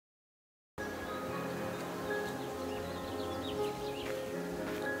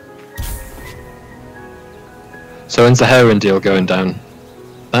So when's the heroin deal going down?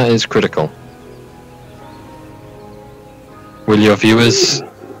 That is critical. Will your viewers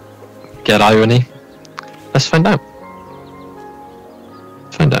get irony? Let's find out.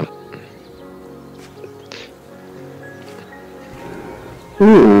 Find out.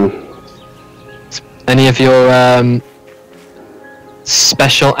 Any of your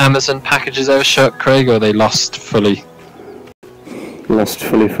special Amazon packages ever show up, Craig, or are they lost fully? Lost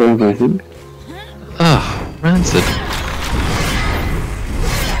fully forever, I think. Oh, rancid.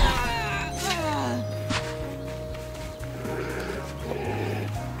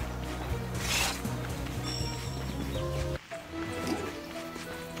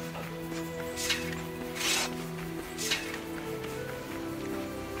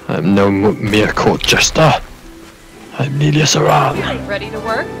 I'm no mere court jester. I'm Nelius Aran. Ready to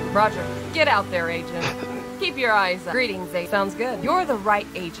work? Roger. Get out there, agent. Keep your eyes up. Greetings, agent. Sounds good. You're the right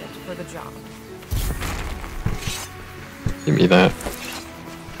agent for the job. Give me that.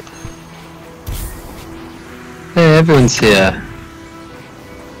 Hey, everyone's here.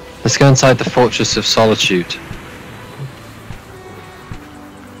 Let's go inside the Fortress of Solitude.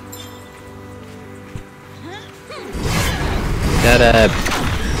 Get it.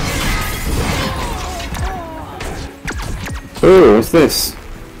 Oh, what's this?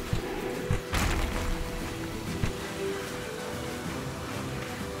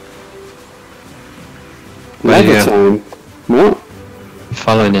 Leather time. What? I'm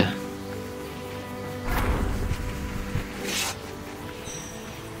following you.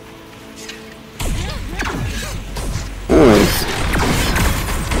 Always.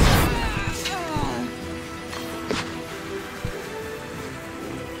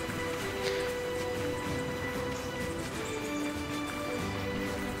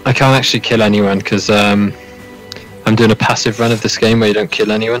 I can't actually kill anyone because I'm doing a passive run of this game where you don't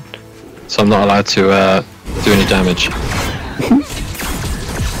kill anyone, so I'm not allowed to do any damage.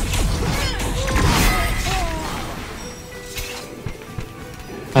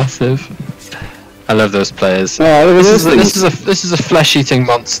 Passive. I love those players. Oh, this is a flesh-eating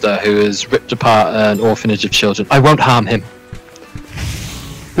monster who has ripped apart an orphanage of children. I won't harm him.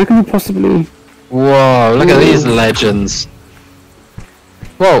 How can you possibly? Whoa! Look at these legends.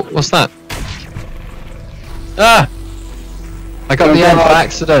 Whoa! What's that? Ah! I got the end by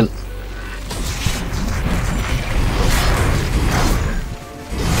accident.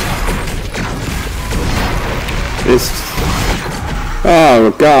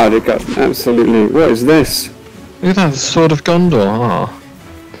 Oh god, it got absolutely... What is this? Look at that, the Sword of Gondor.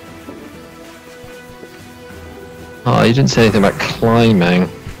 Oh, you didn't say anything about climbing.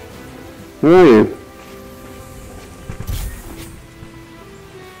 Where are you?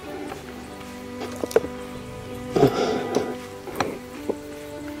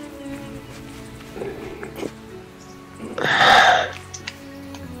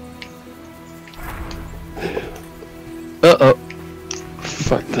 Uh-oh.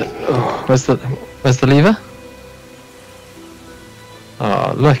 Fuck that. Oh, where's the lever?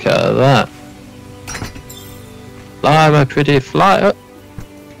 Oh, look at that. Fly, my pretty fly. Oh.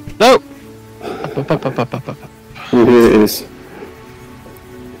 No! Oh, here it is.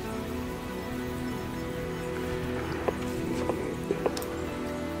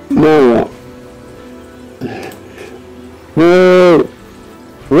 No, what? No!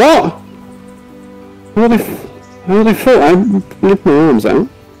 What? How they fought? I lift my arms out.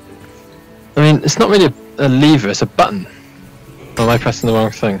 I mean, it's not really a lever, it's a button. Or am I pressing the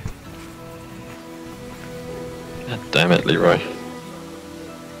wrong thing? God damn it, Leroy.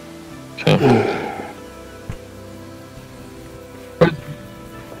 Okay.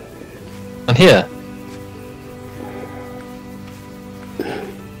 And here?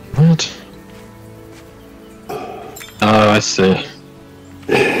 What? Oh, I see.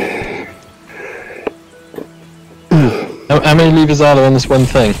 How many levers are there on this one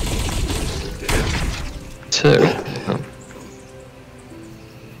thing? 2.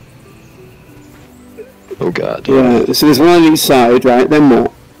 Oh god. Yeah, so there's one on each side, right? Then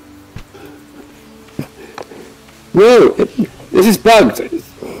what? No! This is bugged!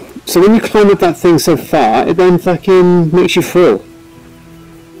 So when you climb up that thing so far, it then fucking makes you fall.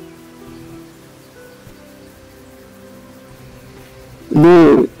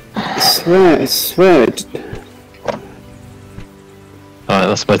 No, I swear. Alright,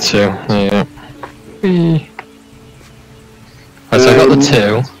 that's my 2. There you go. Whee. Right, so I got the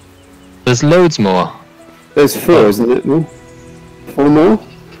 2. There's loads more. There's 4, isn't it? No? 4 more?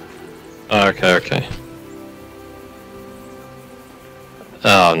 Oh, okay.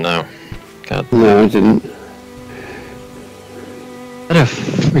 Oh no. God. No, I didn't. I had a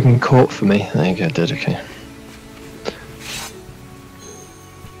freaking court for me. There you go, did okay.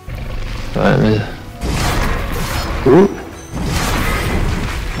 Right. Ooh.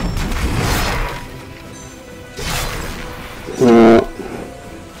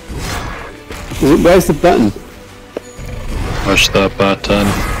 Where's the button? Push the button.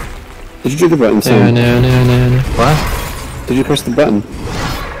 Did you do the button, Sam? No. What? Did you press the button?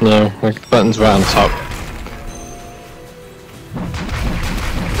 No, the button's right on top.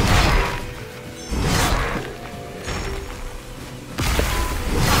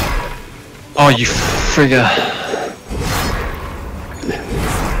 Oh, you frigger.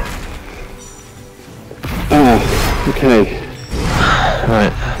 Ah, okay.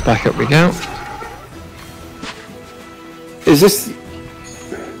 Right, back up we go. Is this...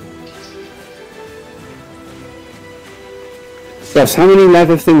 Yes, how many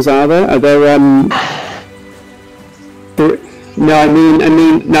leather things are there? Are there, No, I mean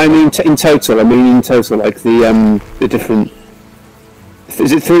in total, like the different...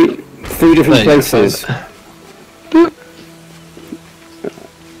 Is it three different places?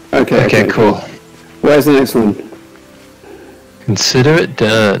 Okay, cool. Where's the next one? Consider it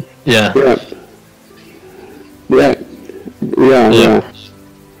done. Yeah. Yeah.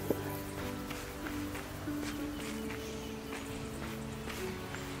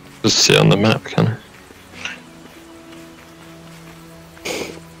 Just see on the map, can I?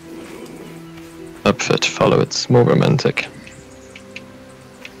 I prefer to follow, it's more romantic.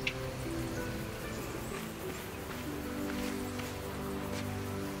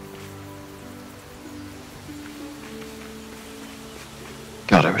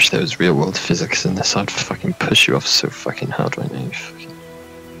 God, I wish there was real world physics in this. I'd fucking push you off so fucking hard right now. You fucking...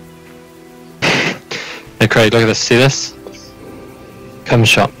 Hey Craig, look at this. See this? Come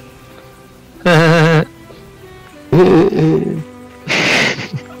shot.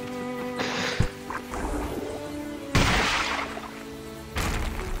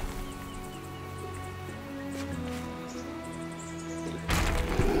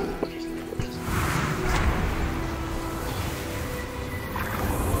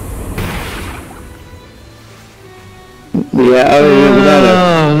 Yeah,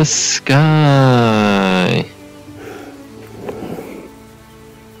 oh, the sky.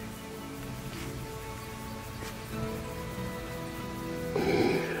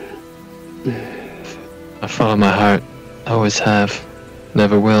 I follow my heart. Always have.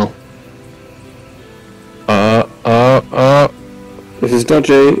 Never will. This is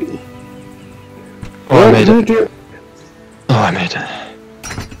dodgy. Oh, I made it. Oh, I made it.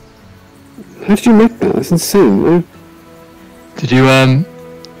 How did you make that? That's insane, man. Did you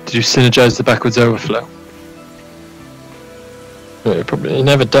synergize the backwards overflow? No, probably. He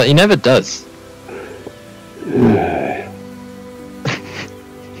never does. He never does.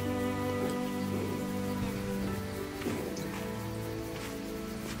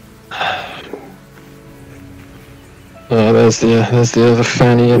 Oh, there's the other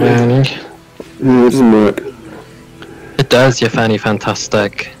fanny you're burning. No, it doesn't work. It does, you fanny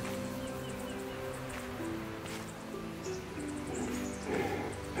fantastic.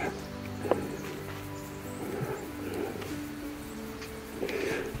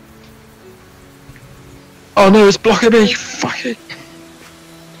 Oh no, it's blocking me! Fuck it!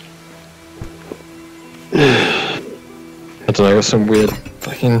 I don't know, I got some weird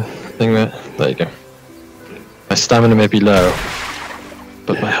fucking thing there. There you go. My stamina may be low,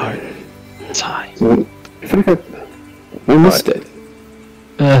 but my heart is high. I think I missed it.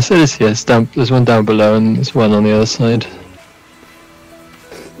 So it is, yes, there's one down below and there's one on the other side.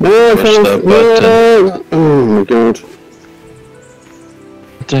 No, Push the button. Oh my god.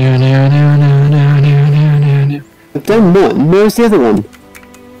 I've done one, where's the other one?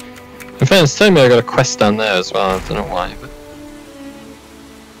 In fact, it's telling me I got a quest down there as well, I don't know why, but...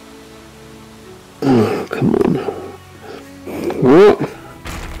 Oh, come on. What?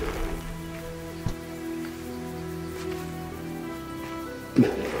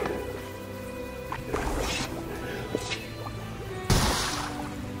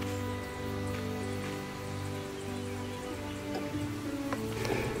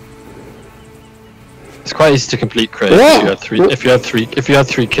 It's quite easy to complete, Craig. If you had three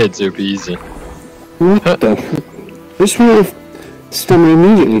kids, it would be easy. What the? I just want to stamina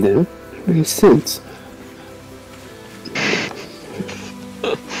immediately then. It makes sense.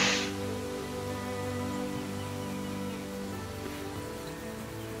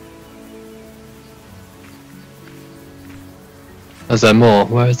 Is there more?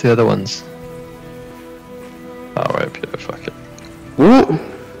 Where's the other ones? Oh, right up here, fuck it. What?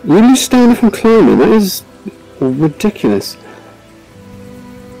 You lose stamina from climbing? That is ridiculous.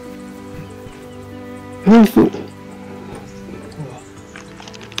 That's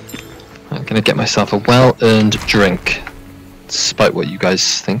Gonna get myself a well-earned drink, despite what you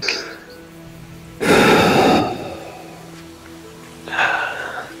guys think.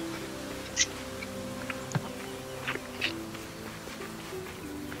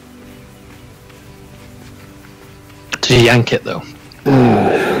 Did you yank it though?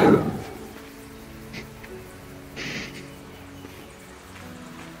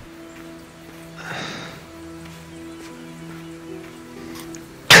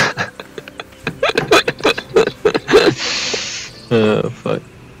 Oh fuck.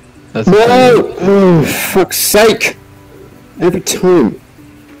 That's no! Oh, fuck's sake! Every time.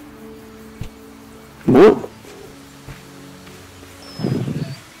 What?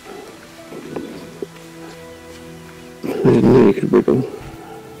 I didn't know you could wiggle.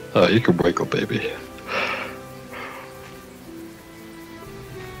 Oh, you can wiggle, baby.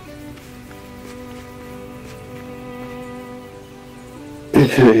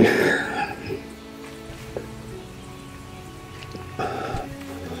 Okay.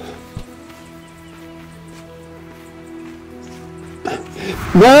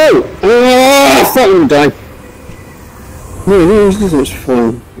 No! Oh, fuck, I'm dying. No, this isn't much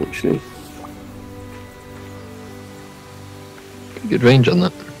fun, actually. Good range on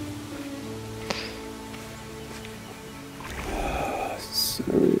that. So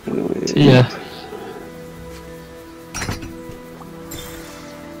annoying. See ya.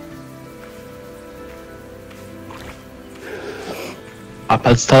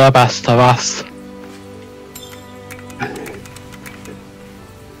 Happens to the best of us.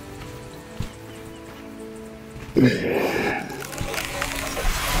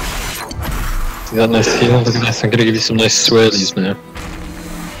 See that nice heal? Look at this, I'm gonna give you some nice swirlies now.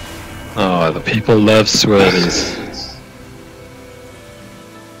 Oh, the people love swirlies.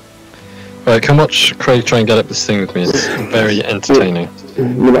 Right, come watch Craig try and get up this thing with me, it's very entertaining.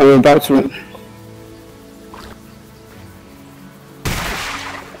 I'm about to run.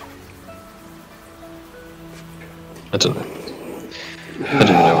 I don't know. I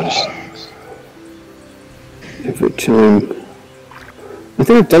don't know what it's... Every time. I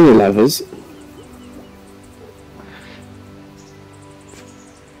think I've done the levers.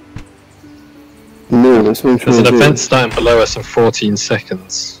 No, that's what I'm trying There's to an do. event starting below us in 14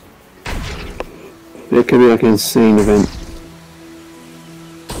 seconds. It could be like an insane event.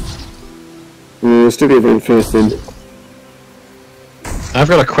 Let's do the event first then. I've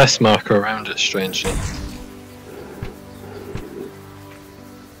got a quest marker around it, strangely.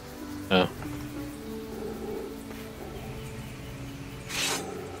 Oh.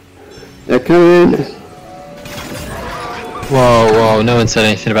 They're coming. Whoa, whoa, no one said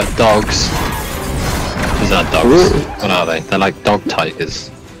anything about dogs. Is that dogs? What are they? They're like dog tigers.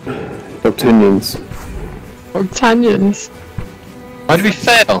 Dogtanians. Dogtanians? Why did we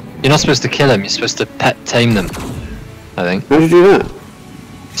fail? You're not supposed to kill them, you're supposed to pet tame them. I think. How did you do that?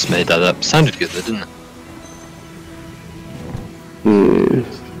 Just made that up. Sounded good though, didn't it? Yeah.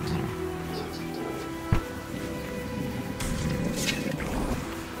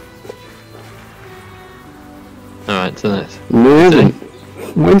 Alright, so nice. No, I haven't.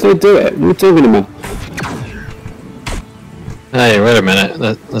 When did I do it? What are you talking about? Hey, wait a minute.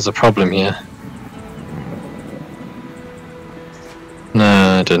 There's a problem here. No,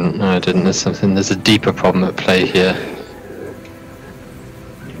 I didn't. No, I didn't. There's a deeper problem at play here.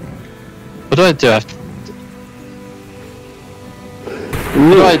 What do I do?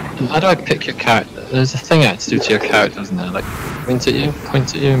 How do I pick your character? There's a thing I have to do to your character, isn't there? Like, point at you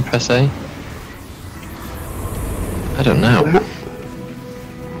and press A? I don't know.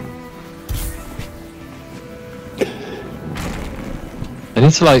 I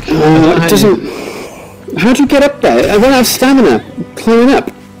need to like... it doesn't... How do you get up there? I don't have stamina. Climbing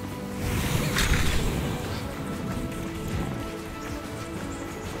up.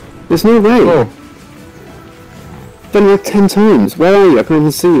 There's no way. Oh. Done it like 10 times. Where are you? I can't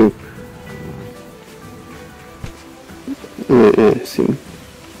even see you. Yeah, I see.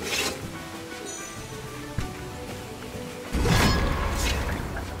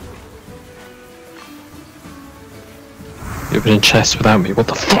 You're opening chests without me, what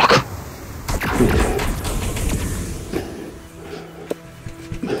the fuck?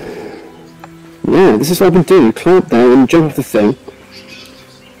 Yeah, this is what I've been doing. Climb up there and jump off the thing.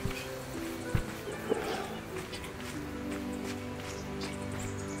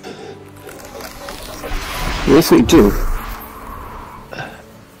 Yeah, that's what you do.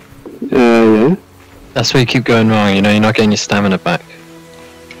 Yeah. That's where you keep going wrong, you know, you're not getting your stamina back.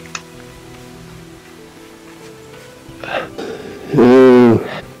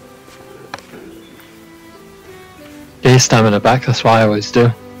 Get your stamina back, that's what I always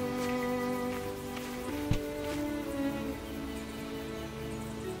do.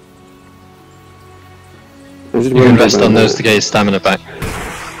 just You can rest about on those that. to get your stamina back.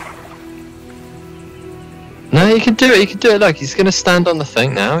 No, you can do it, you can do it. Look, he's gonna stand on the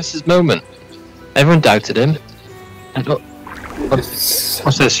thing now. It's his moment. Everyone doubted him. And look,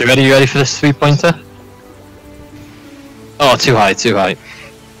 what's this? You ready for this 3-pointer? Oh, too high, too high.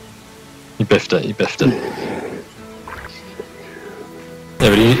 You biffed it, you biffed it. Yeah,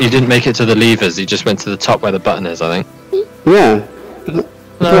 but he didn't make it to the levers, he just went to the top where the button is, I think. Yeah.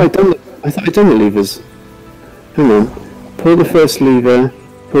 I thought I'd done the levers. Hang on. Pull the first lever,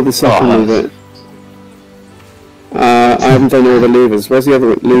 pull the second lever. I haven't done all the levers. Where's the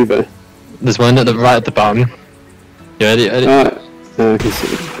other lever? There's one at the right at the bottom. You ready? I can see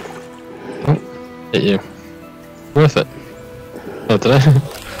it. Oh, hit you. Worth it. Oh, did I?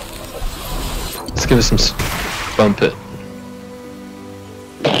 Let's give it some bump it.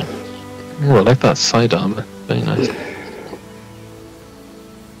 Oh, I like that side armor. Very nice.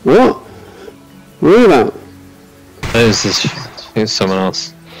 What? What are you about? It's someone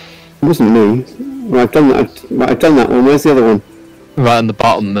else. It wasn't me. Well, I've done that. I've done that one. Where's the other one? Right on the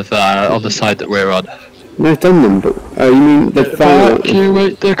bottom of the other side that we're on. No, I've done them, but you mean the final one?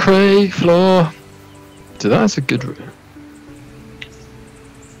 Evacuate the cray floor. Dude, that's a good route.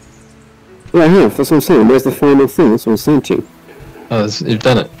 Yeah, I have. That's what I'm saying. Where's the final thing? That's what I'm saying to you. Oh, you've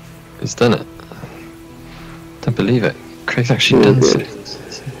done it. He's done it. Don't believe it. Craig's actually done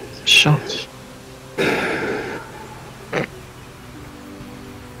this. Shot.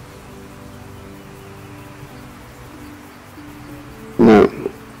 No.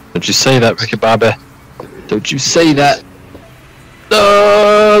 Don't you say that, Ricky Bobby. Don't you say that.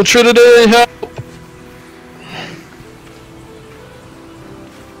 No, Trinity, help!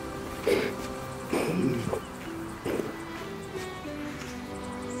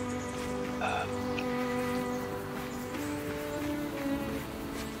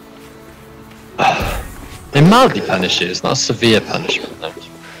 They mildly punish you, it's not a severe punishment though.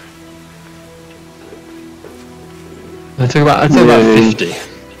 I took about 50,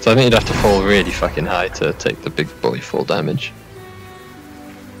 so I think you'd have to fall really fucking high to take the big boy fall damage.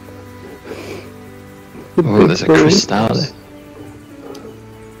 Oh, there's a crystal there.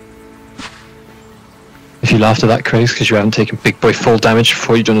 If you laughed at that, Craig, because you haven't taken big boy fall damage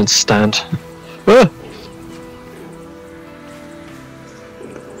before you don't understand. Ah!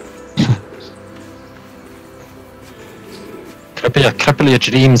 Cripple your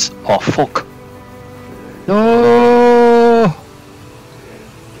dreams. Oh fuck. No.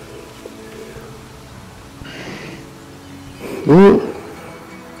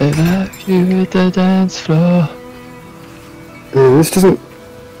 They left you at the dance floor. This doesn't.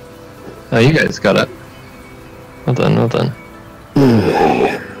 Oh, you guys got it. Well done, well done.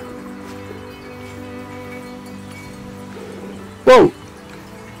 Whoa.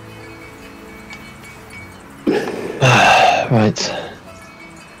 Right.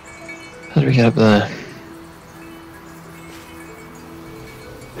 How do we get up there?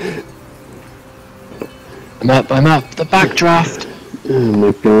 I'm up, the backdraft! Oh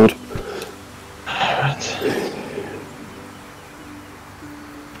my god. Right.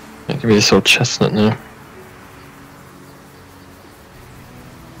 Give me this old chestnut now.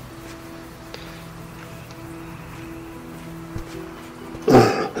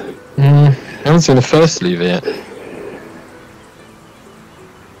 I haven't seen the first lever yet.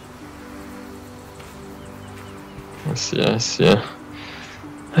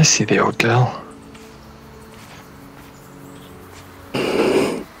 I see the old girl.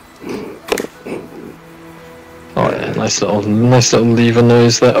 Oh yeah, nice little lever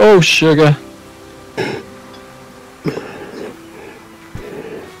noise there. Oh sugar.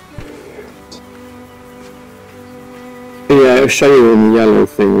 Yeah, it'll show you in the yellow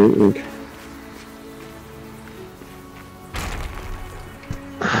thing, I think.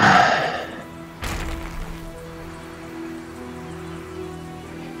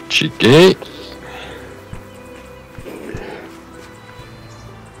 Cheeky.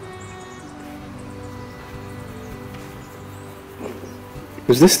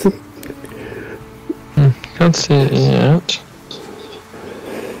 Was this the... Can't see it yet.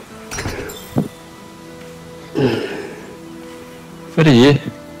 What are you?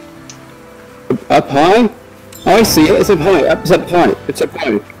 Up high? Oh, I see it, it's up high, it's up high, it's up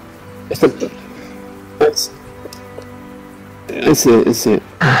high. It's up... That's... I see it, I see it.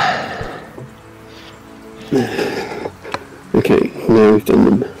 Okay, now we've done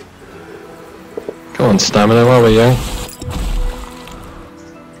them. Come on, stamina, while we're young.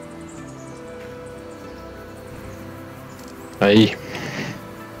 Aye.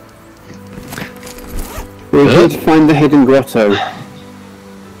 We're here to find the hidden grotto.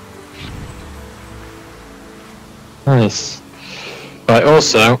 Nice. Right.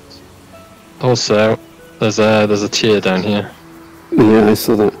 Also, there's a tier down here. Yeah, I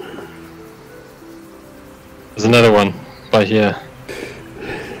saw that. There's another one by here.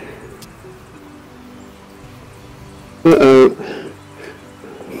 Uh-oh.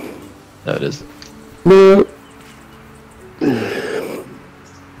 There it is. No.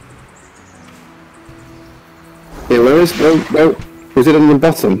 Yeah, where is... Where was it on the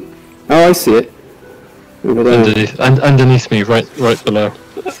bottom? Oh, I see it. Over there. Underneath me, right below.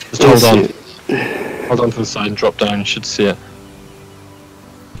 Just hold on. It. Hold on to the side and drop down, you should see it.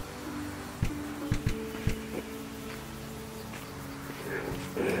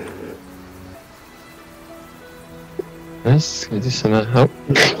 Yes, can you do some of that?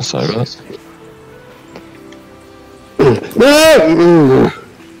 Oh, sorry about that. No!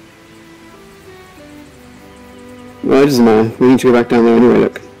 Well, it doesn't matter. We need to go back down there anyway,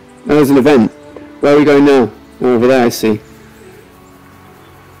 look. Oh, there's an event. Where are we going now? Oh, over there, I see.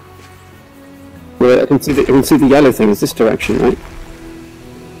 Well, I can see the yellow thing. It's this direction, right?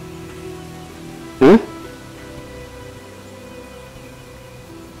 Huh?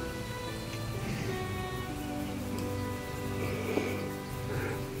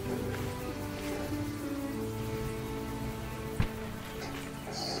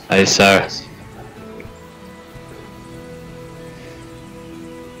 Hey, sir.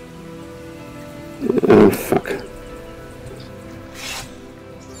 Oh, fuck.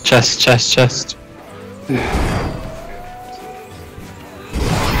 Chest.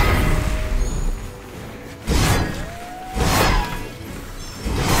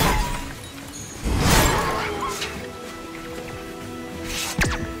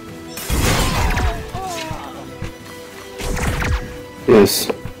 Yes.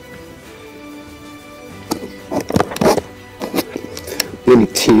 The only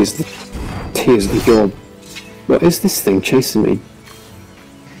tears the job. What is this thing chasing me?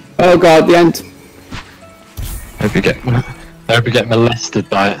 Oh god, the ant! I hope you get molested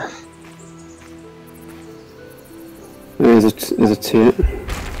by it. There's a tear.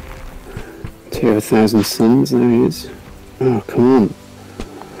 Tear of 1,000 suns, there he is. Oh, come on.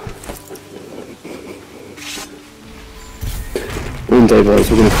 One day, boys,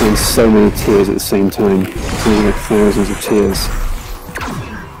 we're going to find so many tears at the same time. It's going to be like thousands of tears.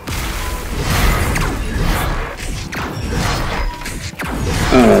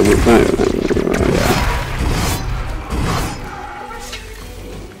 Oh, yeah.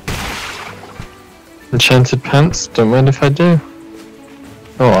 Enchanted pants? Don't mind if I do.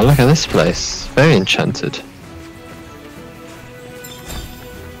 Oh, look at this place. Very enchanted.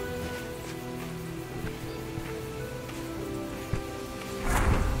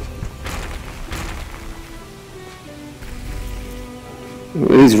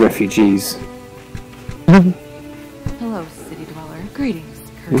 These refugees. Hello, city dweller. Greetings.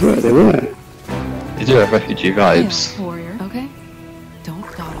 They were. You do have refugee vibes. Yeah, warrior. Okay. Don't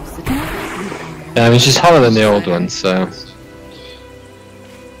dawdle, city. Yeah, I mean, she's hotter than the old one, so...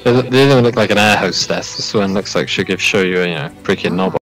 The other one looked like an air hostess. This one looks like she'll show you a, pretty knob